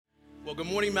Well, good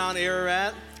morning, Mount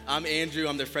Ararat. I'm Andrew.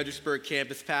 I'm the Fredericksburg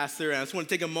campus pastor, and I just want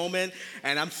to take a moment,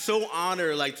 and I'm so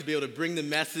honored to be able to bring the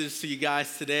message to you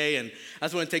guys today, and I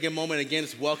just want to take a moment again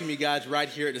to welcome you guys right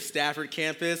here at the Stafford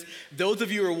campus. Those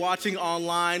of you who are watching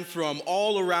online from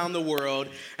all around the world,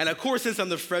 and of course, since I'm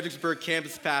the Fredericksburg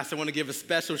campus pastor, I want to give a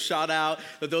special shout out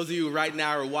to those of you who right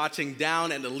now are watching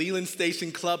down at the Leland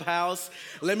Station Clubhouse.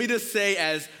 Let me just say,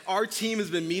 as our team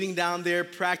has been meeting down there,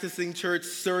 practicing church,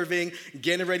 serving,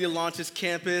 getting ready to launch this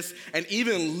campus, and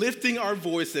even lifting our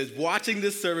voices, watching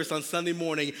this service on Sunday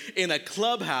morning in a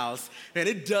clubhouse, and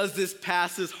it does this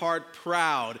pastor's heart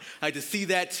proud, to see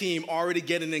that team already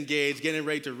getting engaged, getting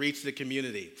ready to reach the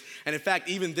community. And in fact,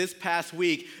 even this past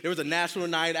week, there was a national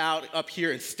night out up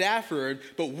here in Stafford,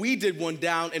 but we did one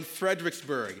down in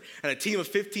Fredericksburg. And a team of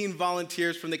 15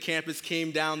 volunteers from the campus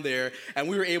came down there, and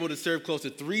we were able to serve close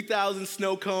to 3,000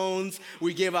 snow cones.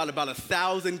 We gave out about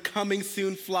 1,000 coming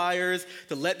soon flyers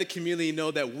to let the community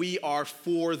know that we are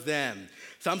for them.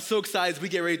 So I'm so excited as we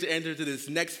get ready to enter into this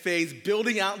next phase,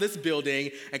 building out this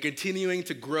building and continuing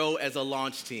to grow as a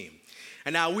launch team.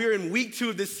 And now we're in week 2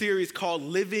 of this series called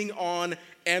Living on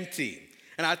Empty.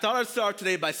 And I thought I'd start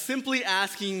today by simply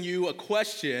asking you a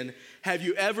question. Have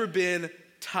you ever been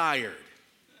tired?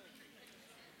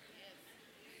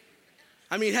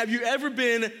 I mean, have you ever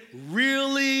been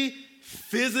really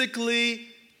physically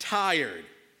tired?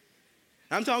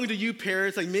 I'm talking to you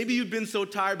parents, maybe you've been so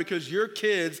tired because your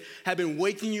kids have been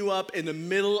waking you up in the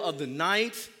middle of the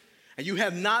night and you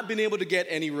have not been able to get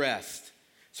any rest.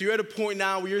 So you're at a point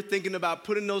now where you're thinking about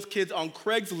putting those kids on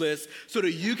Craigslist so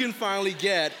that you can finally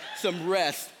get some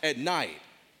rest at night.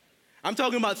 I'm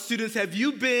talking about students, have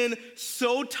you been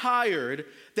so tired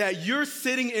that you're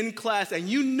sitting in class and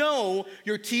you know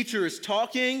your teacher is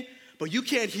talking, but you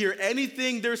can't hear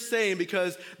anything they're saying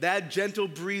because that gentle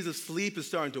breeze of sleep is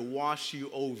starting to wash you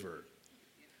over?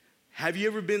 Have you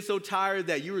ever been so tired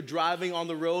that you were driving on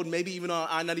the road, maybe even on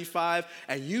I-95,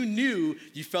 and you knew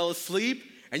you fell asleep,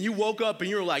 and you woke up and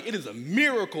you were like, it is a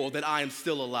miracle that I am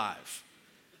still alive?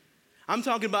 I'm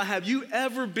talking about, have you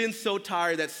ever been so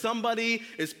tired that somebody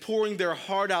is pouring their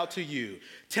heart out to you,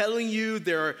 telling you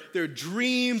their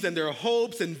dreams and their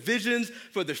hopes and visions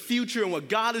for the future and what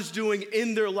God is doing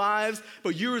in their lives,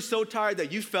 but you were so tired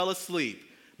that you fell asleep,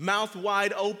 mouth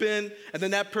wide open, and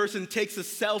then that person takes a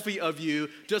selfie of you,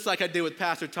 just like I did with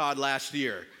Pastor Todd last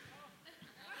year.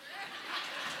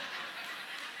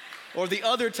 Or the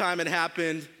other time it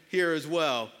happened here as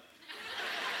well.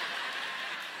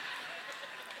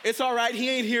 It's all right, he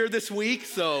ain't here this week,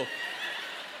 so.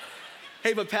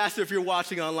 Hey, but Pastor, if you're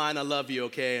watching online, I love you,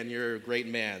 okay? And you're a great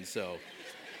man, so.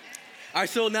 All right,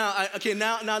 so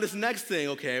now this next thing,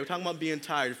 okay? We're talking about being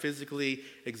tired, physically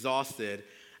exhausted.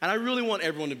 And I really want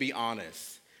everyone to be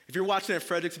honest. If you're watching at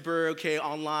Fredericksburg, okay,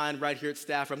 online, right here at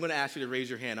Stafford, I'm gonna ask you to raise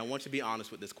your hand. I want you to be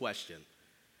honest with this question.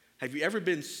 Have you ever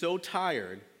been so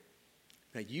tired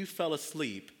that you fell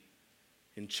asleep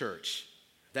in church?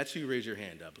 If that's you, raise your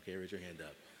hand up, okay? Raise your hand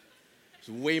up.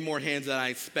 There's way more hands than I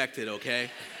expected, okay?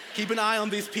 Keep an eye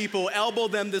on these people. Elbow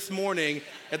them this morning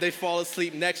if they fall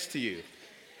asleep next to you.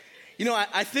 You know,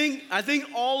 I think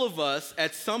all of us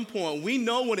at some point, we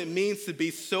know what it means to be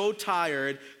so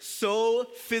tired, so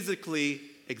physically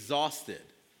exhausted.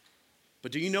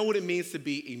 But do you know what it means to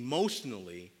be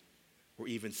emotionally or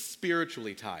even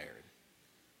spiritually tired?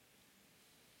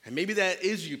 And maybe that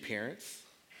is you, parents.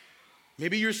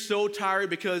 Maybe you're so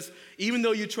tired because even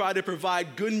though you try to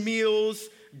provide good meals,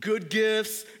 good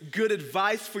gifts, good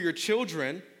advice for your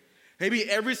children, maybe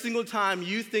every single time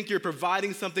you think you're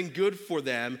providing something good for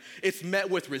them, it's met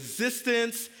with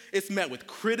resistance, it's met with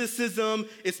criticism,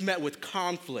 it's met with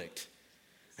conflict.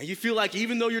 And you feel like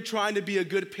even though you're trying to be a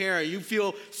good parent, you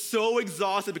feel so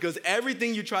exhausted because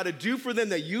everything you try to do for them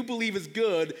that you believe is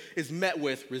good is met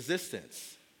with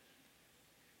resistance.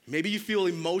 Maybe you feel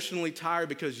emotionally tired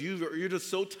because you're just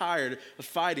so tired of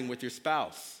fighting with your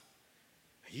spouse.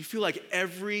 You feel like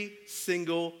every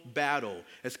single battle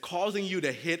is causing you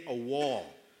to hit a wall.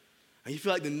 And you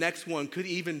feel like the next one could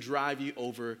even drive you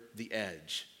over the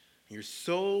edge. And you're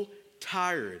so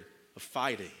tired of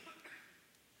fighting.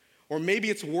 Or maybe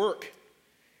it's work.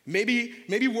 Maybe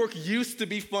work used to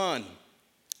be fun.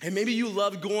 And maybe you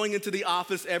love going into the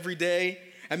office every day.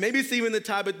 And maybe it's even the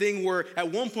type of thing where at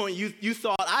one point you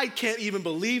thought, I can't even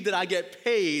believe that I get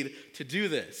paid to do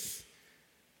this.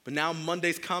 But now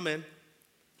Monday's coming,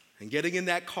 and getting in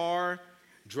that car,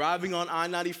 driving on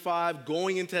I-95,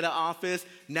 going into the office,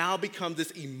 now becomes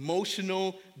this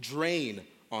emotional drain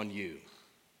on you.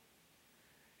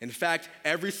 In fact,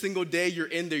 every single day you're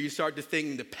in there, you start to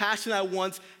think, the passion I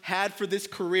once had for this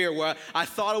career where I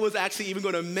thought it was actually even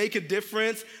going to make a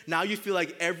difference, now you feel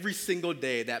like every single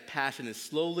day that passion is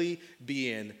slowly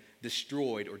being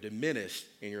destroyed or diminished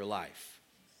in your life.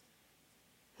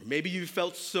 Or maybe you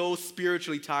felt so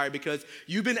spiritually tired because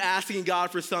you've been asking God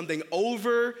for something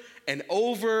over and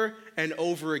over and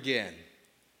over again.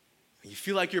 And you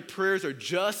feel like your prayers are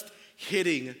just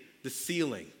hitting the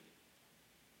ceiling.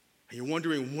 And you're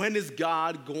wondering, when is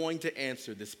God going to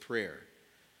answer this prayer?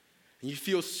 And you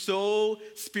feel so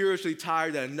spiritually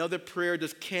tired that another prayer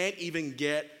just can't even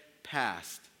get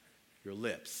past your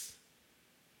lips.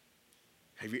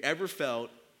 Have you ever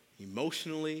felt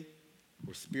emotionally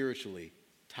or spiritually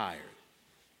tired?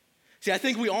 See, I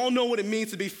think we all know what it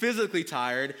means to be physically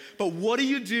tired, but what do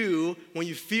you do when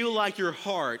you feel like your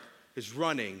heart is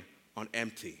running on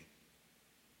empty?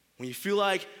 When you feel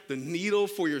like the needle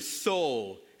for your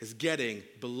soul is getting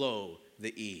below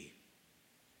the E.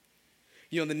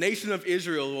 You know, the nation of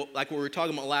Israel, like what we were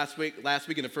talking about last week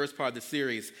in the first part of the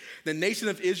series, the nation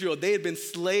of Israel, they had been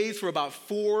slaves for about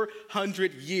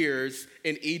 400 years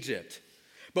in Egypt.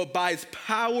 But by his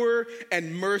power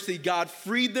and mercy, God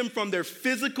freed them from their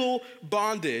physical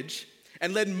bondage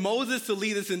and led Moses to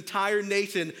lead this entire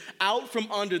nation out from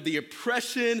under the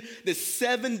oppression, the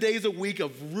 7 days a week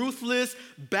of ruthless,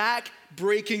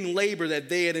 back-breaking labor that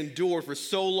they had endured for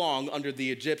so long under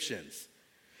the Egyptians.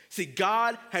 See,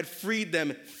 God had freed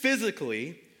them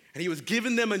physically, and he was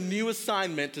giving them a new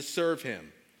assignment to serve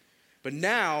him. But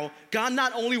now, God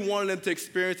not only wanted them to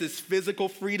experience this physical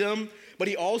freedom, but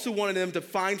he also wanted them to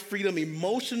find freedom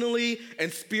emotionally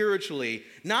and spiritually,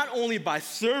 not only by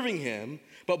serving him,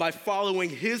 but by following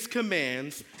his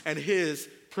commands and his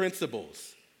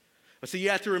principles. So you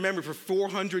have to remember, for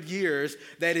 400 years,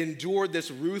 they endured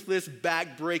this ruthless,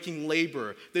 back-breaking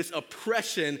labor, this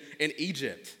oppression in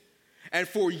Egypt. And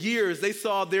for years, they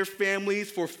saw their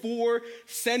families, for 4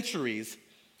 centuries,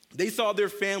 they saw their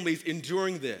families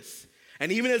enduring this.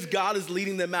 And even as God is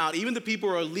leading them out, even the people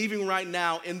who are leaving right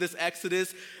now in this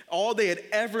Exodus, all they had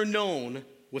ever known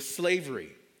was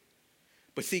slavery.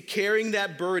 But see, carrying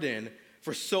that burden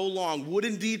for so long would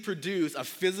indeed produce a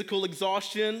physical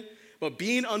exhaustion, but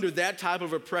being under that type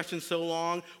of oppression so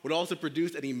long would also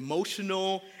produce an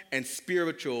emotional and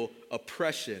spiritual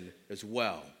oppression as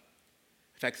well.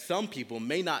 In fact, some people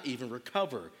may not even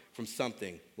recover from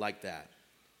something like that.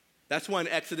 That's why in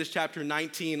Exodus chapter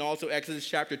 19, also Exodus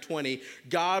chapter 20,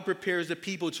 God prepares the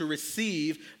people to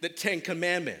receive the 10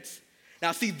 commandments.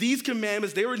 Now, see, these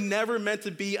commandments, they were never meant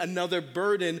to be another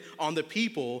burden on the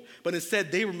people, but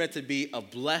instead they were meant to be a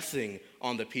blessing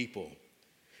on the people.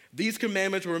 These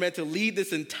commandments were meant to lead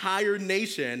this entire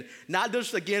nation, not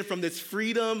just, again, from this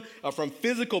freedom from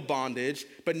physical bondage,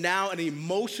 but now an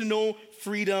emotional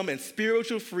freedom and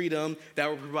spiritual freedom that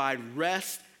will provide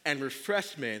rest and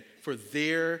refreshment for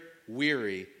their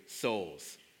weary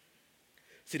souls.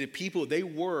 See, the people, they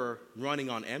were running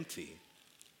on empty,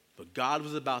 but God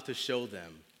was about to show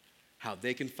them how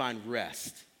they can find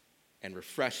rest and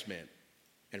refreshment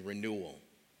and renewal.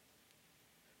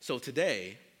 So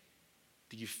today,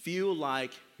 do you feel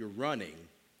like you're running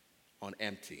on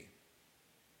empty?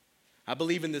 I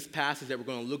believe in this passage that we're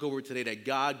going to look over today that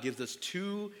God gives us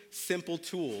 2 simple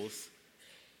tools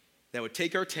that would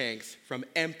take our tanks from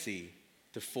empty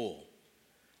to full.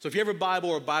 So if you have a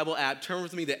Bible or a Bible app, turn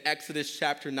with me to Exodus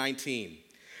chapter 19.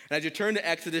 And as you turn to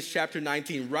Exodus chapter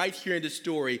 19, right here in the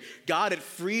story, God had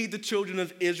freed the children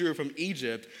of Israel from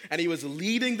Egypt, and he was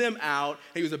leading them out,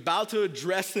 and he was about to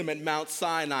address them at Mount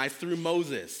Sinai through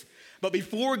Moses. But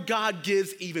before God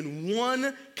gives even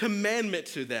one commandment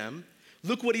to them,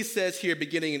 look what he says here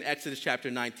beginning in Exodus chapter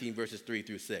 19, verses 3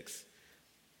 through 6.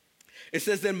 It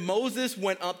says, "Then Moses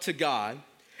went up to God,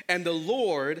 and the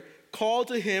Lord called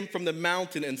to him from the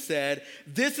mountain and said,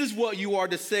 'This is what you are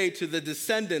to say to the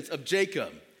descendants of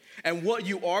Jacob, and what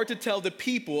you are to tell the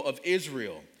people of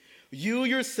Israel. You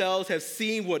yourselves have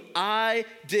seen what I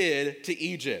did to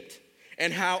Egypt,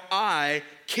 and how I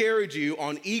carried you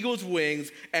on eagle's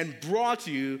wings and brought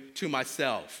you to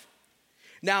myself.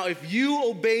 Now, if you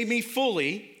obey me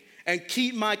fully and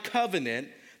keep my covenant,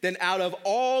 then out of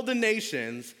all the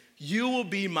nations, you will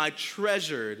be my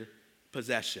treasured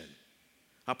possession.'"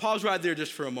 I'll pause right there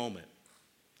just for a moment.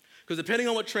 Because depending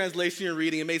on what translation you're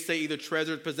reading, it may say either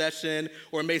treasured possession,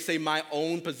 or it may say my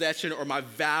own possession, or my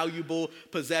valuable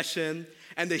possession.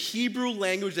 And the Hebrew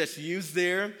language that's used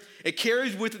there, it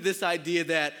carries with it this idea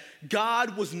that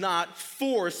God was not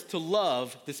forced to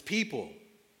love this people.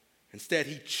 Instead,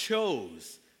 he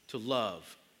chose to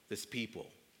love this people.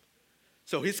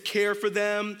 So his care for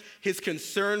them, his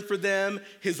concern for them,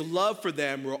 his love for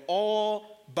them were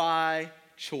all by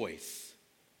choice.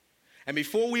 And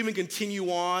before we even continue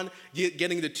on,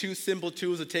 getting the two simple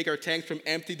tools to take our tanks from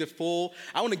empty to full,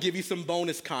 I want to give you some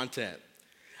bonus content.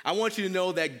 I want you to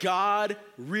know that God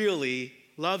really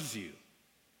loves you.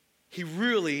 He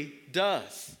really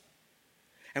does.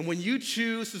 And when you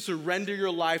choose to surrender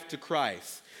your life to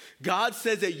Christ, God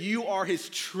says that you are his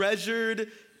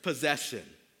treasured possession,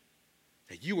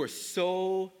 that you are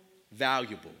so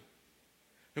valuable.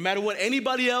 No matter what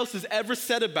anybody else has ever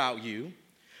said about you,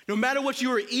 no matter what you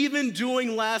were even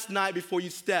doing last night before you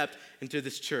stepped into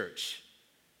this church,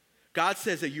 God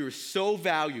says that you are so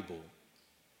valuable,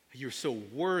 that you're so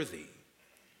worthy,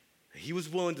 that he was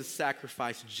willing to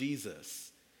sacrifice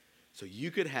Jesus so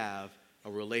you could have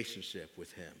a relationship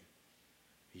with him.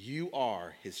 You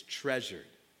are his treasured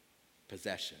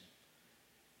possession.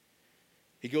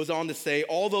 He goes on to say,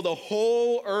 although the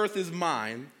whole earth is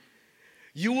mine,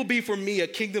 you will be for me a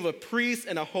kingdom of priests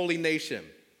and a holy nation.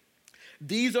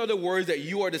 These are the words that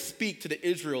you are to speak to the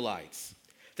Israelites.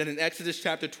 Then in Exodus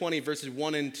chapter 20, verses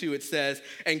 1 and 2, it says,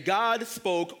 and God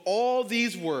spoke all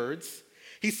these words.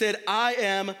 He said, I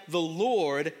am the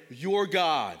Lord your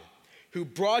God, who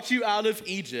brought you out of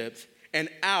Egypt and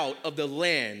out of the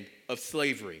land of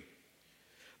slavery.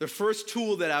 The first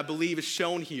tool that I believe is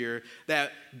shown here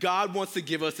that God wants to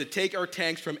give us to take our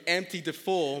tanks from empty to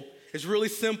full is really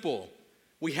simple.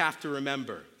 We have to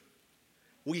remember.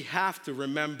 We have to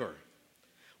remember.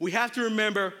 We have to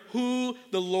remember who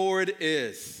the Lord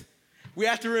is. We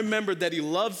have to remember that he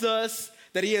loves us,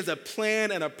 that he has a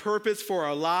plan and a purpose for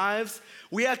our lives.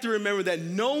 We have to remember that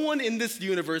no one in this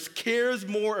universe cares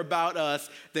more about us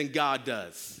than God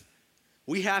does.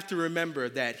 We have to remember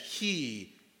that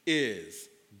he is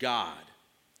God.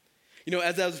 You know,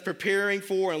 as I was preparing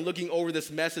for and looking over this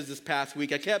message this past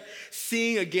week, I kept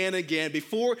seeing again and again,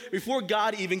 before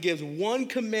God even gives one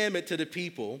commandment to the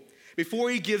people, before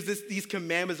he gives these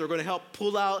commandments that are going to help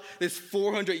pull out this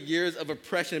 400 years of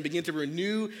oppression and begin to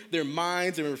renew their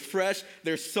minds and refresh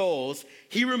their souls,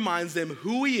 he reminds them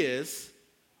who he is,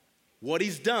 what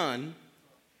he's done,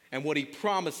 and what he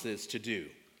promises to do.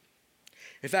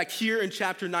 In fact, here in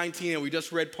chapter 19 that we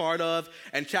just read part of,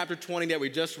 and chapter 20 that we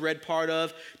just read part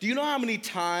of, do you know how many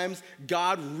times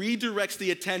God redirects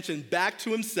the attention back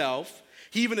to himself?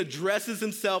 He even addresses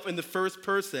himself in the first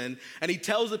person, and he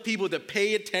tells the people to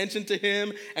pay attention to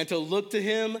him and to look to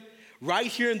him. Right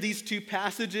here in these two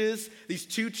passages, these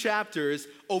two chapters,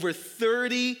 over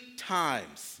 30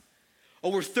 times.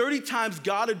 Over 30 times,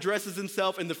 God addresses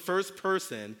himself in the first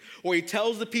person, or he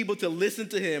tells the people to listen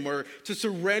to him or to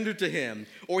surrender to him,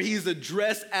 or he's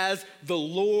addressed as the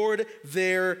Lord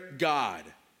their God.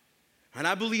 And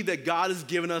I believe that God has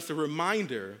given us a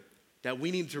reminder that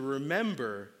we need to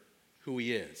remember who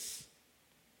he is.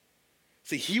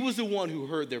 See, he was the one who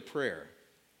heard their prayer.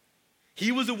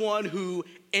 He was the one who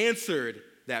answered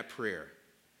that prayer.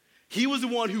 He was the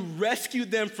one who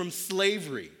rescued them from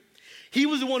slavery. He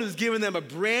was the one who's given them a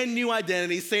brand new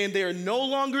identity, saying they are no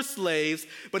longer slaves,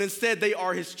 but instead they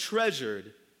are his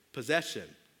treasured possession.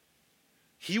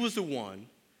 He was the one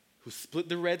who split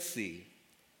the Red Sea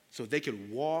so they could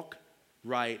walk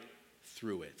right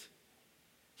through it.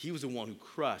 He was the one who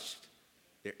crushed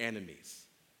their enemies.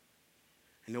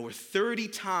 And over 30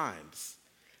 times,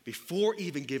 before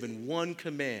even giving one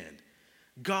command,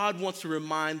 God wants to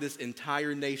remind this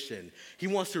entire nation. He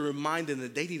wants to remind them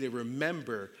that they need to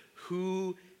remember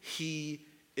who he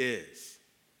is.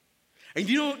 And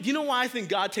do you know why I think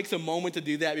God takes a moment to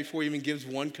do that before he even gives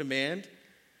one command?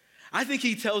 I think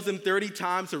he tells them 30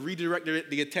 times to redirect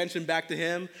the attention back to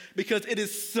him because it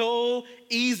is so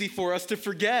easy for us to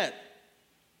forget.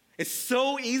 It's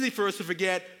so easy for us to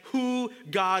forget who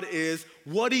God is,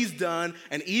 what he's done,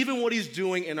 and even what he's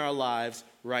doing in our lives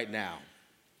right now.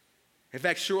 In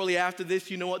fact, shortly after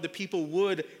this, you know what? The people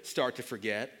would start to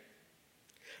forget.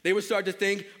 They would start to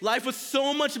think life was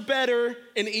so much better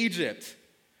in Egypt.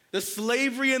 The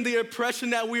slavery and the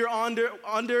oppression that we are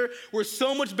under were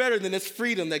so much better than this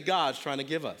freedom that God's trying to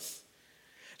give us.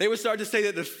 They would start to say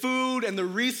that the food and the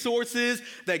resources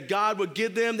that God would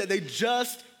give them, that they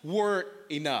just weren't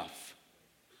enough.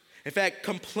 In fact,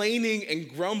 complaining and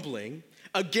grumbling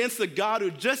against the God who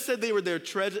just said they were their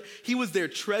treasure, he was their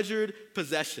treasured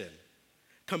possession.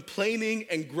 Complaining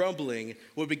and grumbling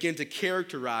would begin to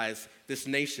characterize this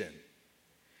nation.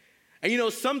 And you know,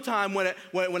 sometimes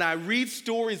when I read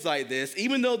stories like this,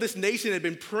 even though this nation had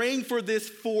been praying for this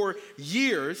for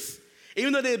years,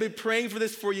 even though they had been praying for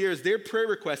this for years, their prayer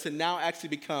requests had now actually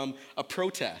become a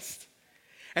protest.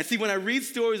 And see, when I read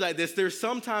stories like this, there's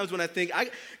sometimes when I think,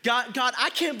 God, I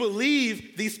can't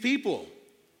believe these people.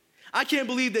 I can't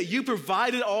believe that you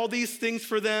provided all these things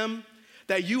for them,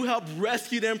 that you helped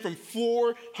rescue them from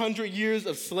 400 years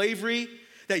of slavery,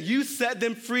 that you set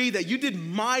them free, that you did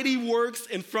mighty works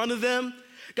in front of them.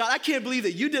 God, I can't believe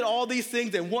that you did all these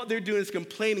things and what they're doing is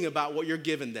complaining about what you're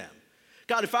giving them.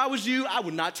 God, if I was you, I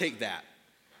would not take that.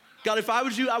 God, if I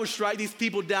was you, I would strike these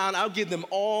people down. I would give them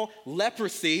all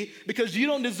leprosy because you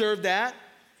don't deserve that.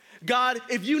 God,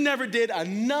 if you never did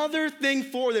another thing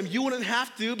for them, you wouldn't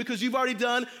have to because you've already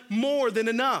done more than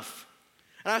enough.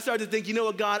 And I started to think, you know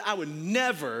what, God, I would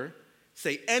never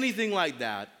say anything like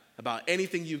that about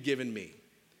anything you've given me.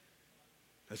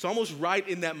 It's almost right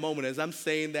in that moment as I'm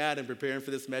saying that and preparing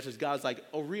for this message, God's like,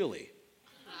 oh, really?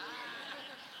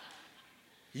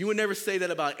 You would never say that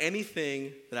about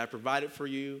anything that I provided for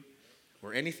you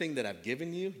or anything that I've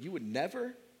given you? You would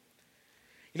never?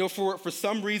 You know, for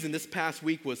some reason, this past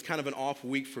week was kind of an off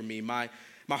week for me. My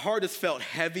heart just felt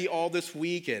heavy all this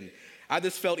week, and I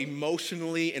just felt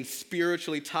emotionally and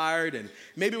spiritually tired. And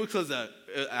maybe because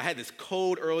I had this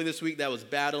cold early this week that I was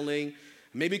battling,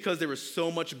 maybe because there was so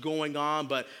much going on,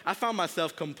 but I found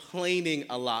myself complaining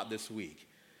a lot this week.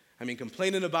 I mean,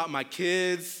 complaining about my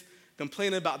kids,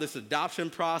 complaining about this adoption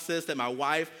process that my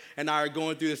wife and I are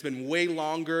going through that's been way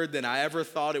longer than I ever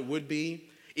thought it would be.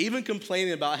 Even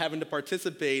complaining about having to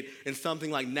participate in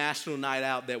something like National Night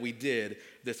Out that we did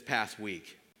this past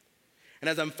week. And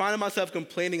as I'm finding myself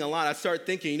complaining a lot, I start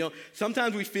thinking, you know,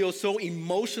 sometimes we feel so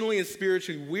emotionally and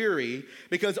spiritually weary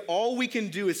because all we can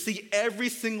do is see every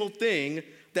single thing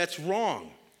that's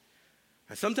wrong.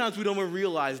 And sometimes we don't even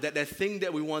realize that that thing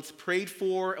that we once prayed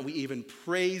for and we even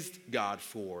praised God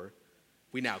for,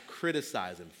 we now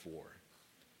criticize him for.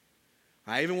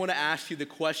 I even want to ask you the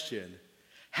question,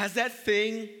 has that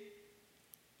thing,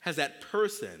 has that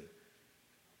person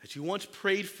that you once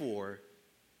prayed for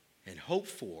and hoped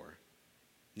for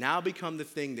now become the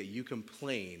thing that you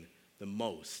complain the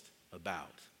most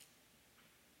about?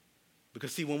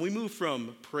 Because see, when we move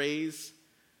from praise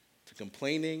to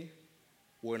complaining,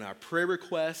 when our prayer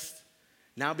requests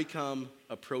now become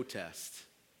a protest,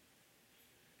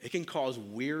 it can cause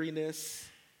weariness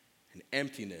and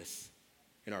emptiness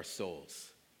in our souls.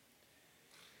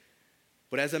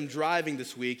 But as I'm driving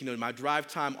this week, you know, my drive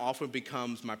time often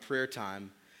becomes my prayer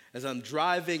time. As I'm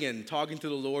driving and talking to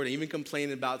the Lord and even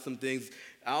complaining about some things,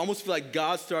 I almost feel like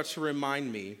God starts to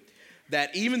remind me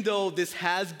that even though this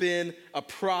has been a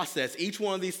process, each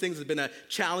one of these things has been a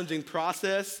challenging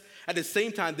process, at the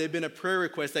same time, they've been a prayer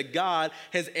request that God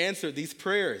has answered these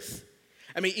prayers.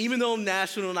 I mean, even though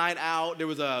National Night Out, there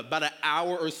was about an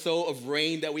hour or so of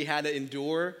rain that we had to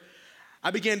endure, I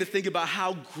began to think about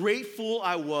how grateful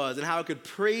I was and how I could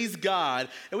praise God.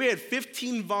 And we had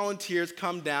 15 volunteers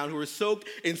come down who were soaked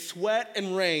in sweat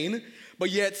and rain,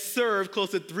 but yet served close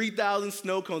to 3,000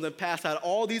 snow cones and passed out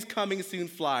all these coming soon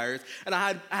flyers. And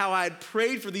how I had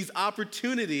prayed for these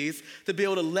opportunities to be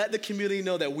able to let the community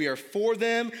know that we are for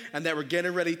them and that we're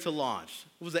getting ready to launch.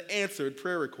 It was an answered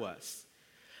prayer request.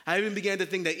 I even began to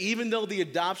think that even though the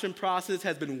adoption process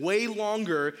has been way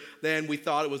longer than we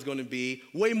thought it was going to be,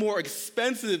 way more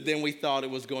expensive than we thought it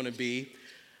was going to be,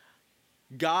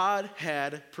 God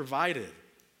had provided.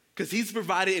 Because he's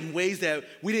provided in ways that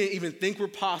we didn't even think were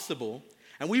possible.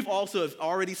 And we've also have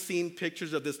already seen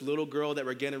pictures of this little girl that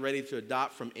we're getting ready to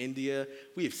adopt from India.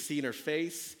 We have seen her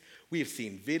face. We have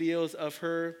seen videos of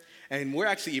her. And we're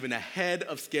actually even ahead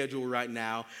of schedule right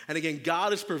now. And again,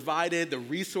 God has provided the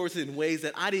resources in ways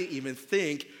that I didn't even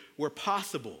think were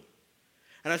possible.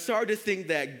 And I started to think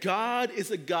that God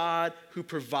is a God who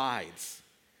provides.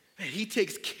 And he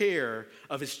takes care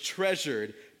of his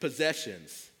treasured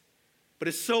possessions. But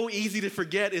it's so easy to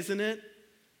forget, isn't it?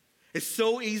 It's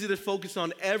so easy to focus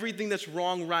on everything that's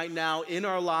wrong right now in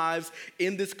our lives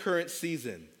in this current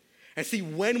season. And see,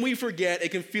 when we forget,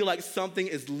 it can feel like something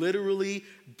is literally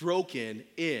broken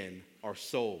in our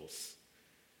souls.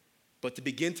 But to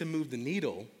begin to move the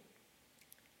needle,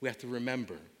 we have to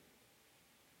remember.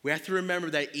 We have to remember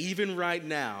that even right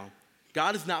now,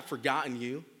 God has not forgotten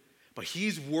you, but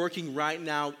he's working right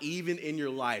now, even in your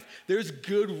life. There's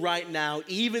good right now,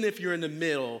 even if you're in the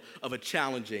middle of a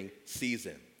challenging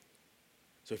season.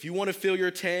 So if you want to fill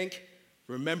your tank,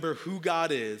 remember who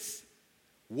God is,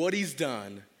 what he's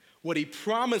done, what he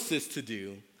promises to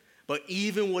do, but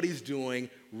even what he's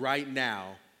doing right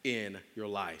now in your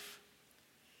life.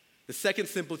 The second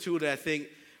simple tool that I think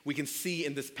we can see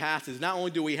in this passage, not only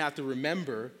do we have to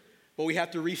remember, but we have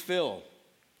to refill.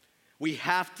 We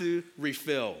have to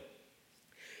refill.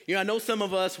 You know, I know some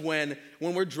of us, when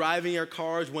we're driving our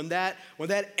cars, when that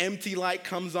empty light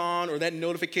comes on or that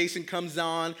notification comes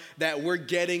on that we're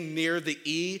getting near the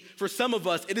E, for some of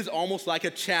us, it is almost like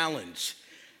a challenge.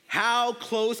 How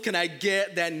close can I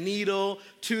get that needle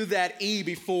to that E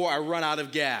before I run out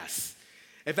of gas?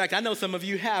 In fact, I know some of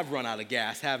you have run out of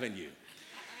gas, haven't you?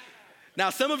 Now,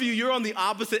 some of you, you're on the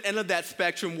opposite end of that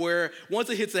spectrum where once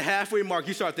it hits the halfway mark,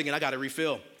 you start thinking, I gotta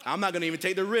refill. I'm not gonna even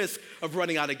take the risk of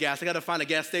running out of gas. I gotta find a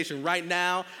gas station right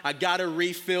now. I gotta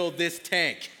refill this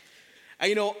tank.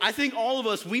 And I think all of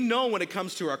us, we know when it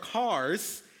comes to our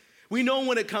cars, when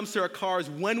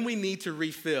we need to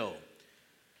refill.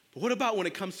 But what about when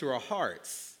it comes to our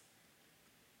hearts?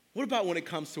 What about when it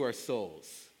comes to our souls?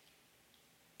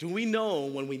 Do we know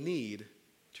when we need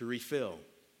to refill?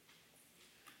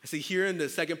 See, here in the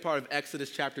second part of Exodus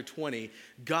chapter 20,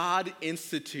 God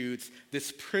institutes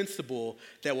this principle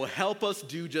that will help us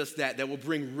do just that will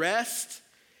bring rest,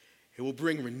 it will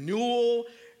bring renewal,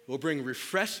 it will bring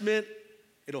refreshment,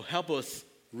 it'll help us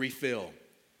refill.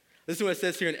 Listen to what it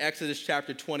says here in Exodus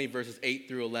chapter 20, verses 8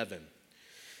 through 11.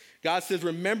 God says,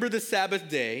 remember the Sabbath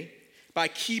day by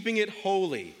keeping it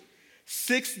holy.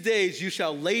 6 days you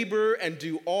shall labor and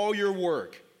do all your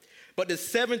work. But the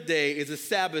seventh day is a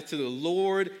Sabbath to the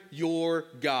Lord your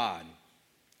God.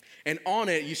 And on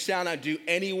it you shall not do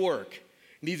any work,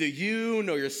 neither you,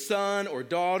 nor your son or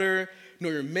daughter,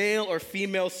 nor your male or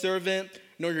female servant,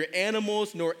 nor your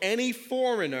animals, nor any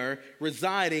foreigner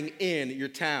residing in your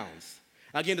towns.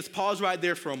 Again, just pause right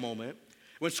there for a moment.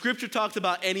 When Scripture talks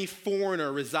about any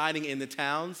foreigner residing in the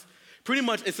towns, pretty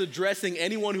much it's addressing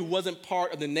anyone who wasn't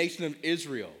part of the nation of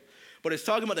Israel. But it's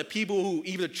talking about the people who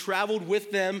either traveled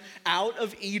with them out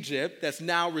of Egypt, that's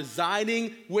now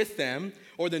residing with them,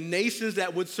 or the nations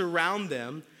that would surround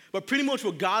them. But pretty much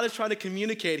what God is trying to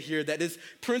communicate here, that this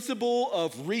principle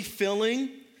of refilling,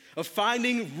 of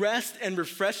finding rest and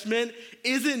refreshment,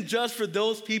 isn't just for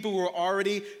those people who are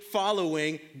already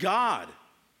following God.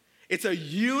 It's a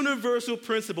universal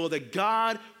principle that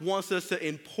God wants us to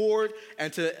import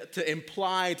and to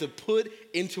imply, to put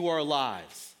into our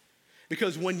lives.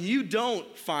 Because when you don't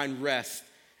find rest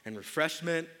and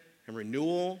refreshment and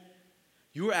renewal,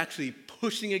 you are actually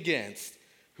pushing against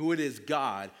who it is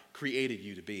God created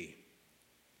you to be.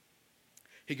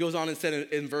 He goes on and said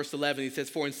in verse 11, he says,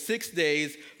 for in 6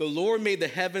 days the Lord made the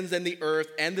heavens and the earth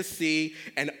and the sea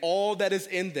and all that is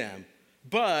in them,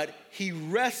 but he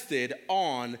rested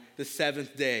on the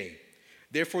seventh day.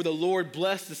 Therefore the Lord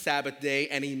blessed the Sabbath day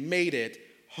and he made it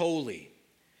holy.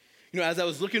 As I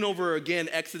was looking over again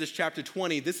Exodus chapter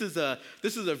 20, this is a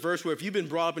verse where if you've been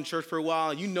brought up in church for a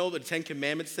while, you know what the Ten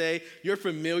Commandments say, you're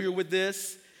familiar with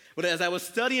this. But as I was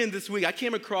studying this week, I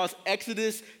came across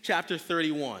Exodus chapter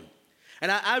 31.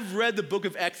 And I've read the book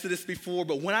of Exodus before,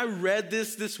 but when I read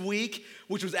this week,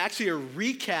 which was actually a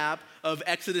recap of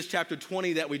Exodus chapter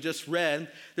 20 that we just read,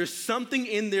 there's something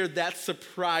in there that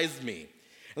surprised me.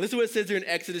 And listen to what it says here in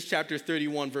Exodus chapter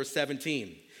 31, verse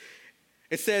 17.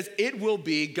 It says, it will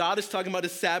be, God is talking about the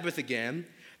Sabbath again,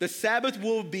 the Sabbath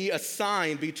will be a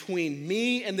sign between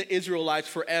me and the Israelites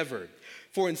forever.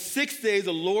 For in 6 days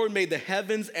the Lord made the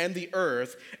heavens and the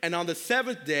earth, and on the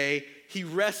seventh day he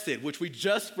rested, which we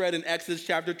just read in Exodus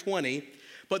chapter 20.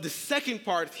 But the second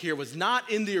part here was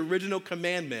not in the original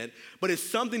commandment, but it's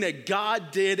something that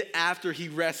God did after he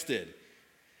rested.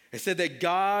 It said that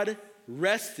God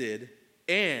rested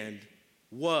and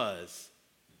was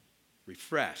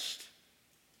refreshed.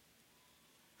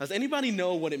 Does anybody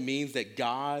know what it means that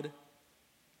God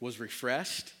was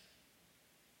refreshed?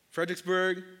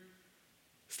 Fredericksburg,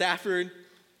 Stafford,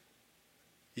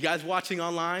 you guys watching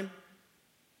online?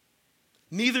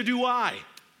 Neither do I.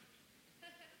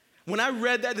 When I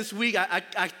read that this week,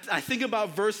 I think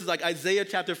about verses like Isaiah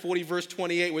chapter 40, verse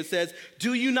 28, where it says,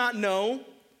 do you not know?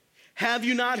 Have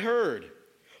you not heard?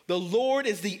 The Lord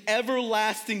is the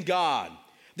everlasting God,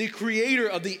 the creator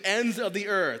of the ends of the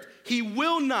earth. He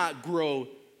will not grow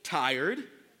tired.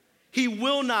 He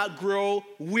will not grow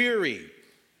weary.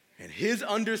 And his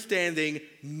understanding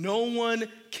no one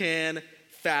can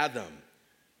fathom.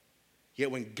 Yet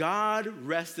when God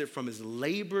rested from his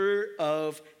labor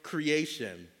of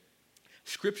creation,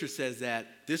 Scripture says that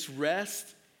this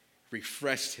rest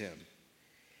refreshed him.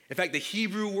 In fact, the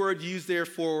Hebrew word used there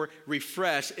for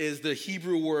refresh is the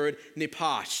Hebrew word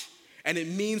nepash, and it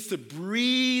means to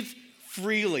breathe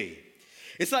freely.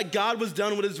 It's like God was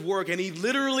done with his work and he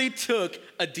literally took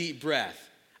a deep breath.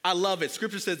 I love it.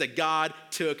 Scripture says that God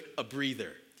took a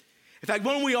breather. In fact,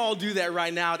 why don't we all do that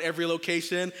right now at every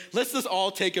location? Let's just all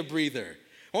take a breather.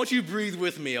 I want you to breathe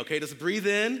with me, okay? Just breathe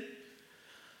in,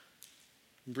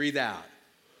 breathe out.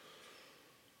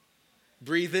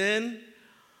 Breathe in,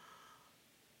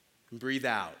 and breathe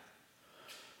out.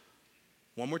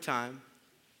 One more time.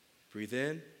 Breathe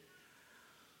in,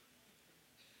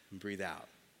 and breathe out.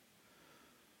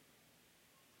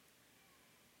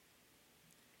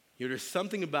 There's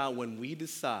something about when we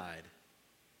decide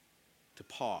to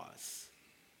pause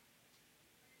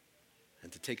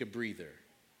and to take a breather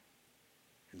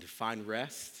and to find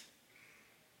rest,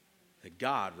 that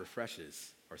God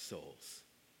refreshes our souls.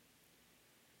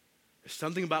 There's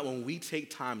something about when we take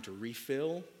time to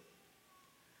refill,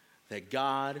 that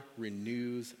God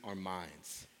renews our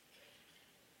minds.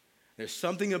 There's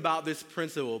something about this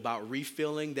principle, about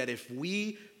refilling, that if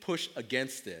we push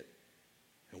against it,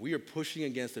 and we are pushing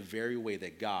against the very way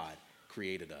that God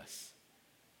created us.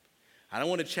 I don't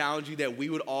want to challenge you that we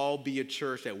would all be a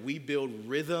church that we build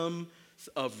rhythms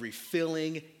of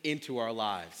refilling into our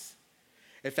lives.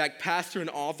 In fact, pastor and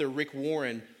author Rick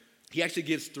Warren, he actually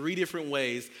gives 3 different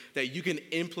ways that you can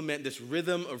implement this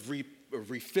rhythm of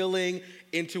refilling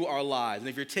into our lives. And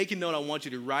if you're taking note, I want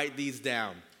you to write these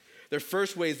down. The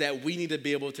first way is that we need to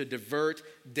be able to divert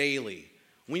daily.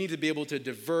 We need to be able to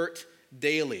divert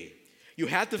daily. You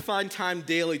have to find time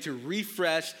daily to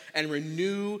refresh and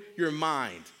renew your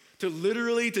mind, to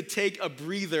literally to take a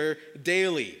breather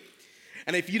daily.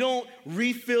 And if you don't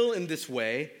refill in this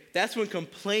way, that's when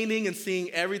complaining and seeing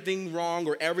everything wrong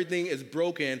or everything is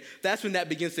broken, that's when that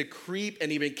begins to creep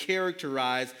and even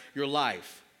characterize your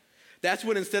life. That's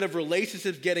when instead of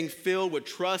relationships getting filled with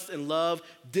trust and love,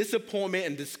 disappointment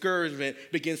and discouragement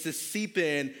begins to seep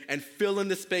in and fill in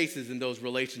the spaces in those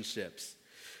relationships.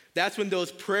 That's when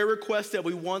those prayer requests that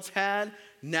we once had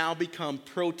now become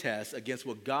protests against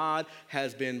what God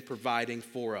has been providing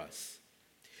for us.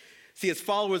 See, as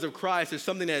followers of Christ, there's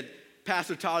something that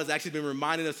Pastor Todd has actually been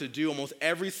reminding us to do almost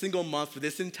every single month for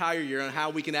this entire year on how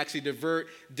we can actually divert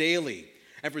daily.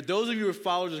 And for those of you who are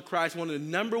followers of Christ, one of the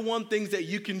number one things that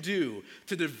you can do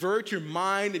to divert your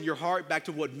mind and your heart back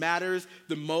to what matters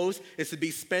the most is to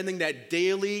be spending that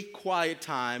daily quiet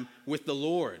time with the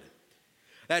Lord.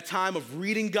 That time of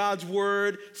reading God's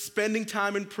word, spending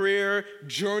time in prayer,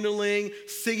 journaling,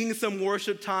 singing some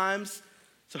worship times.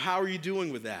 So how are you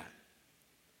doing with that?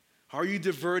 How are you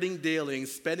diverting daily and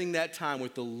spending that time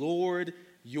with the Lord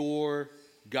your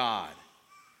God?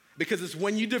 Because it's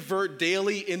when you divert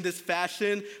daily in this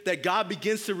fashion that God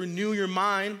begins to renew your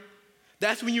mind.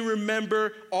 That's when you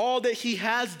remember all that he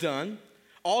has done,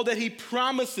 all that he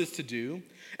promises to do,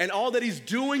 and all that he's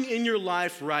doing in your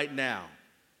life right now.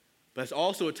 But it's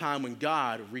also a time when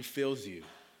God refills you,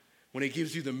 when he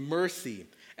gives you the mercy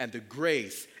and the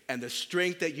grace and the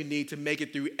strength that you need to make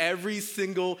it through every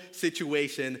single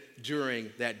situation during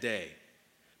that day.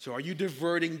 So are you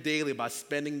diverting daily by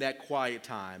spending that quiet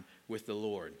time with the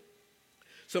Lord?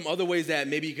 Some other ways that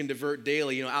maybe you can divert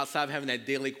daily, outside of having that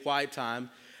daily quiet time,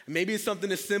 maybe it's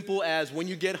something as simple as when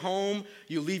you get home,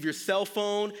 you leave your cell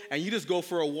phone and you just go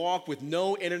for a walk with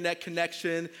no internet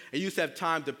connection, and you just have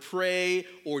time to pray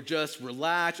or just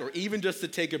relax or even just to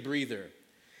take a breather.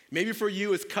 Maybe for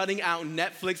you, it's cutting out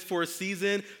Netflix for a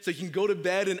season so you can go to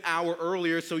bed an hour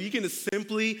earlier so you can just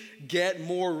simply get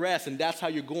more rest, and that's how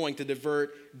you're going to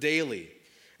divert daily.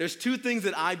 There's 2 things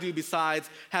that I do besides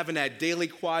having that daily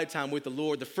quiet time with the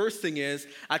Lord. The first thing is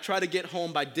I try to get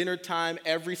home by dinner time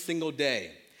every single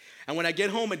day. And when I get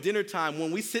home at dinner time,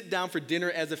 when we sit down for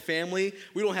dinner as a family,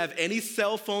 we don't have any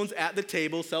cell phones at the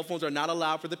table. Cell phones are not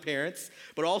allowed for the parents,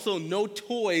 but also no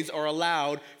toys are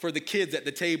allowed for the kids at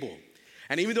the table.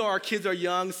 And even though our kids are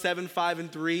young, 7, 5,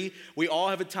 and 3, we all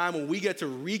have a time when we get to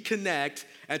reconnect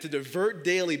and to divert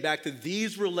daily back to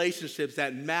these relationships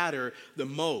that matter the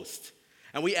most.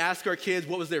 And we ask our kids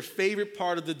what was their favorite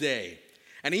part of the day.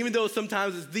 And even though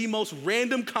sometimes it's the most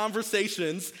random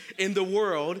conversations in the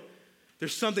world,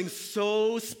 there's something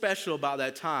so special about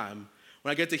that time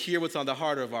when I get to hear what's on the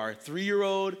heart of our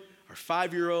 3-year-old, our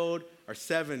 5-year-old, our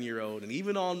 7-year-old, and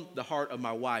even on the heart of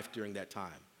my wife during that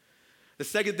time. The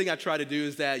second thing I try to do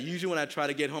is that usually when I try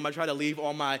to get home, I try to leave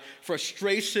all my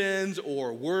frustrations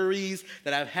or worries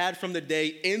that I've had from the day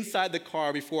inside the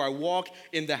car before I walk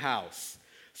in the house,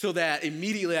 so that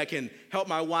immediately I can help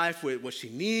my wife with what she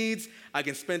needs. I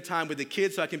can spend time with the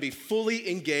kids so I can be fully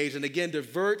engaged and again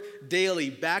divert daily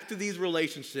back to these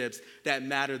relationships that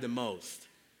matter the most.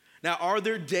 Now, are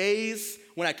there days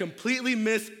when I completely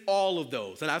miss all of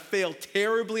those and I fail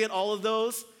terribly at all of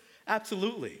those?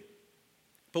 Absolutely.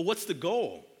 But what's the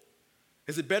goal?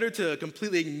 Is it better to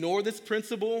completely ignore this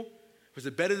principle, or is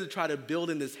it better to try to build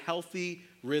in this healthy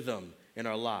rhythm in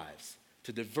our lives,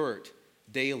 to divert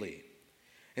daily?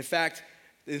 In fact,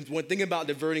 when thinking about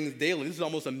diverting daily, this is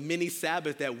almost a mini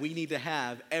Sabbath that we need to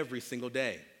have every single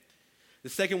day. The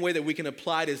second way that we can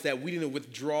apply it is that we need to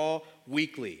withdraw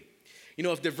weekly.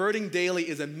 If diverting daily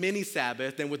is a mini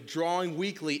Sabbath, then withdrawing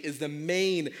weekly is the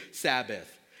main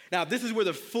Sabbath. Now, this is where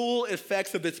the full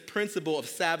effects of this principle of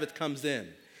Sabbath comes in.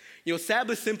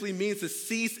 Sabbath simply means to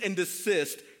cease and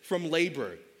desist from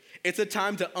labor. It's a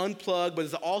time to unplug, but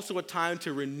it's also a time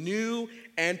to renew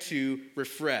and to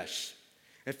refresh.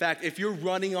 In fact, if you're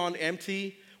running on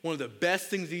empty, one of the best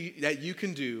things that you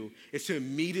can do is to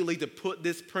immediately to put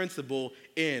this principle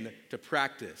into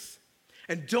practice.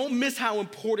 And don't miss how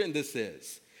important this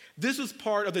is. This was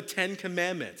part of the 10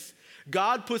 Commandments.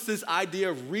 God puts this idea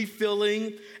of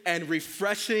refilling and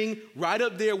refreshing right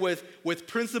up there with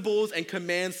principles and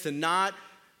commands to not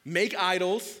make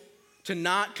idols, to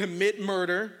not commit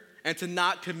murder, and to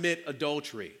not commit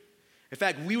adultery. In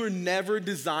fact, we were never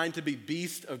designed to be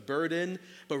beasts of burden,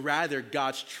 but rather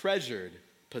God's treasured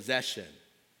possession.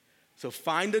 So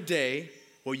find a day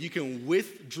where you can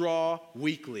withdraw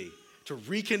weekly to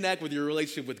reconnect with your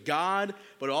relationship with God,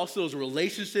 but also those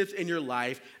relationships in your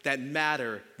life that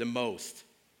matter the most.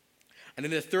 And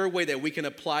then the third way that we can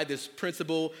apply this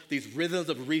principle, these rhythms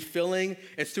of refilling,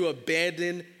 is to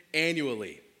abandon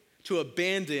annually. To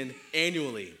abandon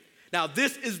annually. Now,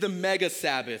 this is the mega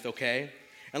Sabbath, okay?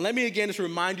 And let me again just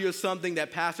remind you of something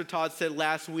that Pastor Todd said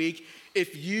last week.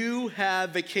 If you have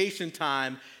vacation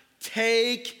time,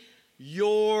 take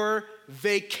your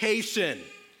vacation.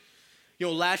 You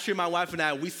know, last year, my wife and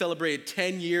I, we celebrated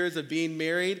 10 years of being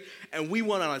married, and we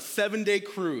went on a 7-day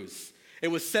cruise. It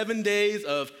was 7 days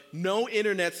of no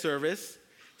internet service,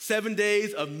 7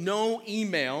 days of no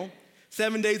email,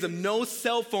 7 days of no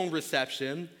cell phone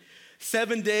reception,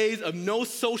 7 days of no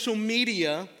social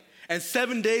media, and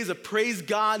 7 days of, praise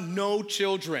God, no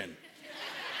children.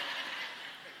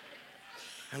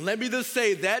 And let me just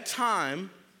say, that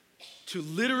time to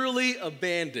literally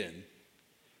abandon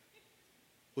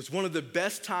was one of the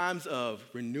best times of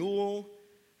renewal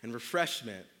and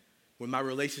refreshment with my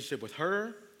relationship with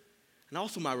her and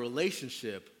also my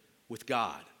relationship with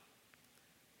God.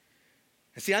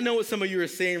 And see, I know what some of you are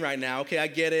saying right now. Okay, I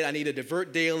get it. I need to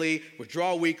divert daily,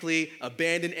 withdraw weekly,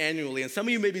 abandon annually. And some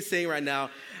of you may be saying right now,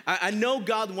 I know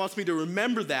God wants me to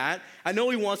remember that. I know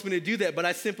he wants me to do that, but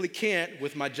I simply can't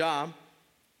with my job.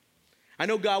 I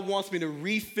know God wants me to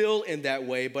refill in that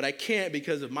way, but I can't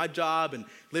because of my job and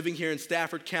living here in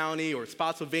Stafford County or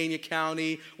Spotsylvania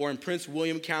County or in Prince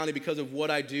William County because of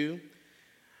what I do.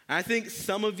 And I think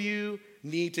some of you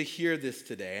need to hear this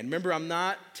today. And remember, I'm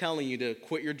not telling you to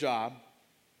quit your job.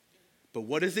 But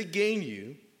what does it gain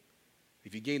you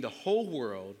if you gain the whole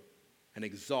world and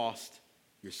exhaust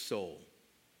your soul?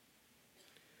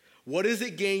 What does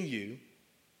it gain you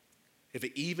if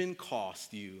it even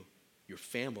costs you your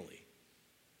family?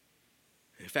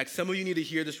 In fact, some of you need to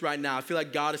hear this right now. I feel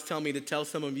like God is telling me to tell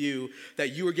some of you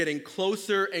that you are getting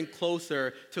closer and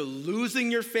closer to losing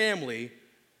your family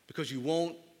because you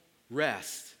won't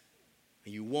rest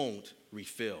and you won't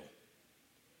refill.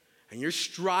 And you're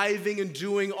striving and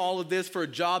doing all of this for a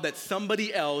job that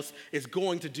somebody else is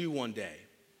going to do one day.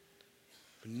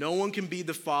 But no one can be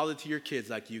the father to your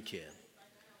kids like you can.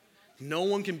 No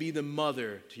one can be the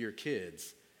mother to your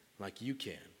kids like you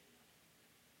can.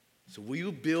 So will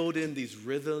you build in these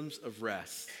rhythms of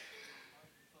rest?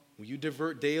 Will you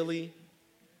divert daily?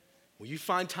 Will you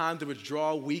find time to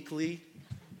withdraw weekly?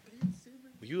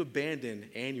 Will you abandon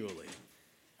annually?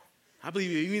 I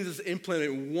believe you need to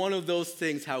implement one of those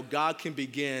things, how God can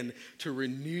begin to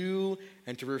renew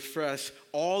and to refresh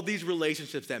all these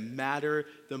relationships that matter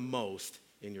the most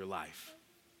in your life.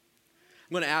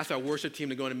 I'm going to ask our worship team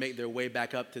to go and make their way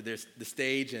back up to the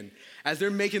stage. And as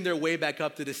they're making their way back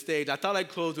up to the stage, I thought I'd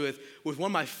close with one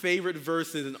of my favorite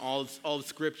verses in all of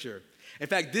Scripture. In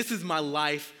fact, this is my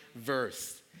life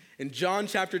verse. In John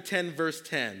chapter 10, verse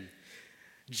 10,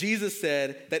 Jesus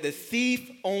said that the thief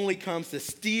only comes to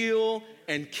steal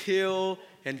and kill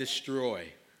and destroy.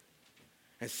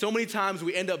 And so many times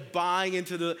we end up buying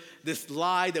into this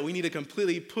lie that we need to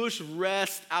completely push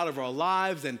rest out of our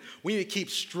lives, and we need to keep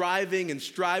striving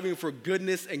for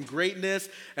goodness and greatness,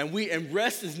 and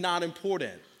rest is not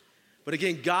important. But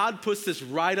again, God puts this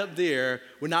right up there.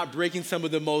 We're not breaking some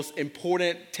of the most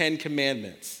important 10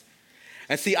 commandments.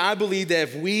 And see, I believe that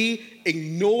if we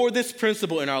ignore this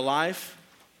principle in our life,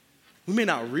 we may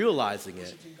not realizing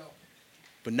it,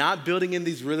 but not building in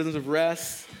these rhythms of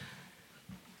rest,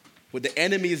 what the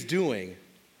enemy is doing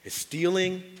is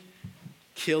stealing,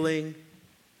 killing,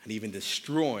 and even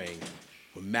destroying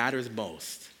what matters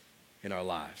most in our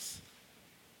lives.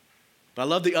 But I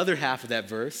love the other half of that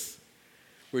verse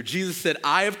where Jesus said,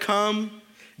 I have come,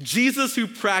 Jesus who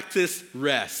practiced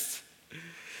rest.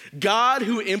 God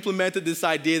who implemented this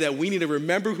idea that we need to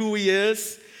remember who he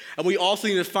is, and we also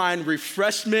need to find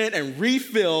refreshment and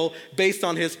refill based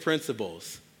on his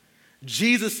principles.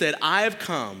 Jesus said, I have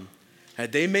come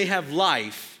that they may have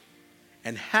life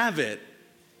and have it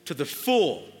to the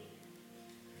full.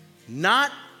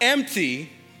 Not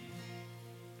empty,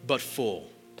 but full.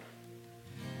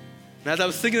 And as I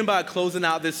was thinking about closing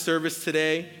out this service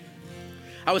today,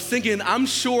 I was thinking, I'm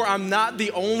sure I'm not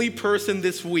the only person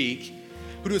this week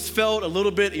who has felt a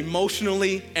little bit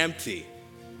emotionally empty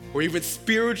or even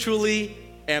spiritually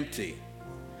empty.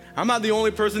 I'm not the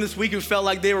only person this week who felt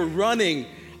like they were running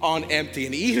on empty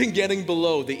and even getting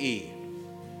below the E.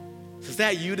 So is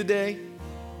that you today?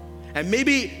 And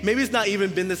maybe it's not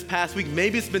even been this past week.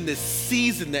 Maybe it's been this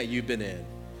season that you've been in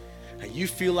and you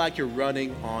feel like you're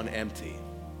running on empty.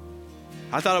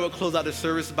 I thought I would close out the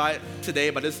service today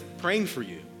by just praying for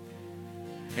you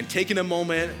and taking a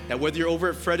moment that whether you're over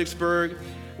at Fredericksburg,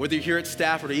 whether you're here at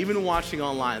Stafford, or even watching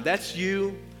online, that's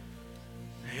you.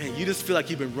 Man, you just feel like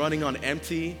you've been running on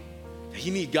empty, that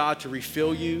you need God to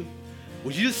refill you.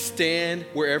 Would you just stand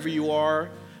wherever you are,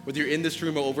 whether you're in this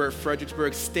room or over at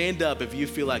Fredericksburg, stand up if you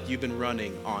feel like you've been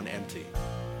running on empty.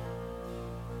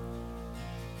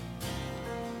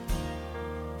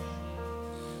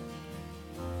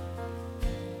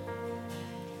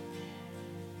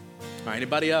 All right,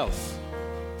 anybody else?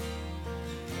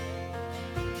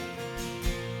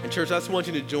 And church, I just want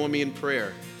you to join me in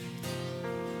prayer.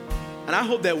 And I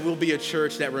hope that we'll be a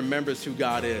church that remembers who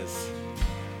God is.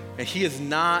 And he has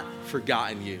not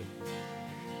forgotten you.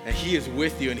 And he is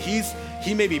with you. And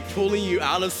he may be pulling you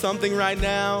out of something right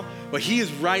now, but he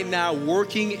is right now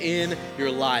working in your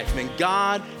life. And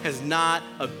God has not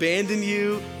abandoned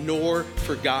you nor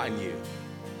forgotten you.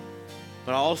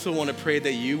 But I also want to pray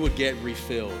that you would get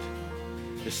refilled.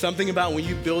 There's something about when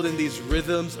you build in these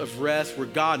rhythms of rest where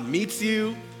God meets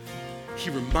you, he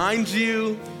reminds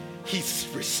you, he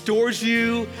restores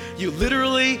you. You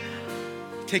literally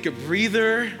take a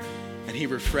breather and he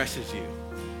refreshes you.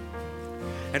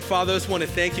 And Father, I just want to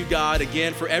thank you, God,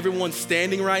 again for everyone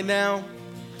standing right now.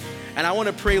 And I want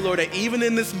to pray, Lord, that even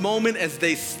in this moment as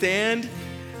they stand,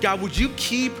 God, would you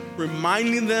keep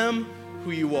reminding them who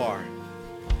you are?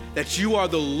 That you are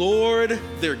the Lord,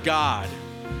 their God.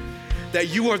 That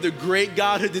you are the great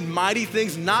God who did mighty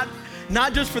things, not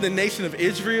just for the nation of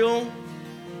Israel,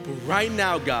 but right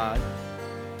now, God,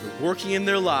 you're working in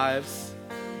their lives.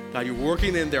 God, you're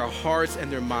working in their hearts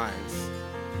and their minds.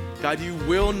 God, you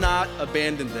will not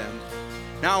abandon them.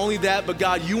 Not only that, but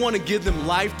God, you want to give them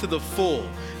life to the full,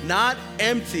 not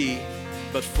empty,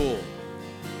 but full.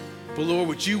 But Lord,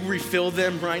 would you refill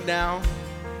them right now?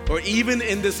 Or even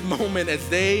in this moment as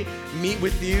they meet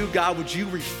with you, God, would you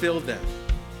refill them?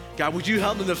 God, would you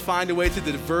help them to find a way to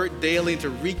divert daily and to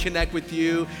reconnect with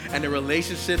you and the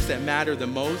relationships that matter the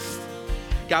most?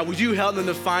 God, would you help them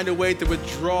to find a way to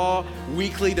withdraw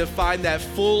weekly, to find that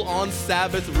full on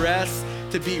Sabbath rest,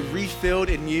 to be refilled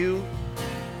in you?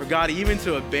 Or God, even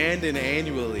to abandon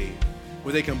annually,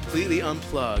 where they completely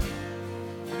unplug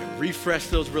and refresh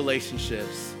those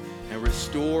relationships and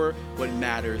restore what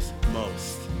matters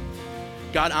most.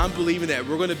 God, I'm believing that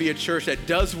we're going to be a church that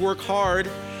does work hard.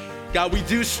 God, we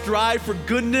do strive for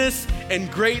goodness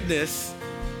and greatness,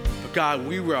 but God,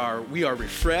 we are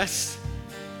refreshed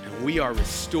and we are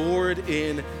restored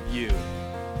in you.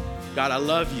 God, I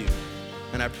love you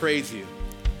and I praise you.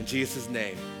 In Jesus'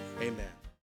 name, amen.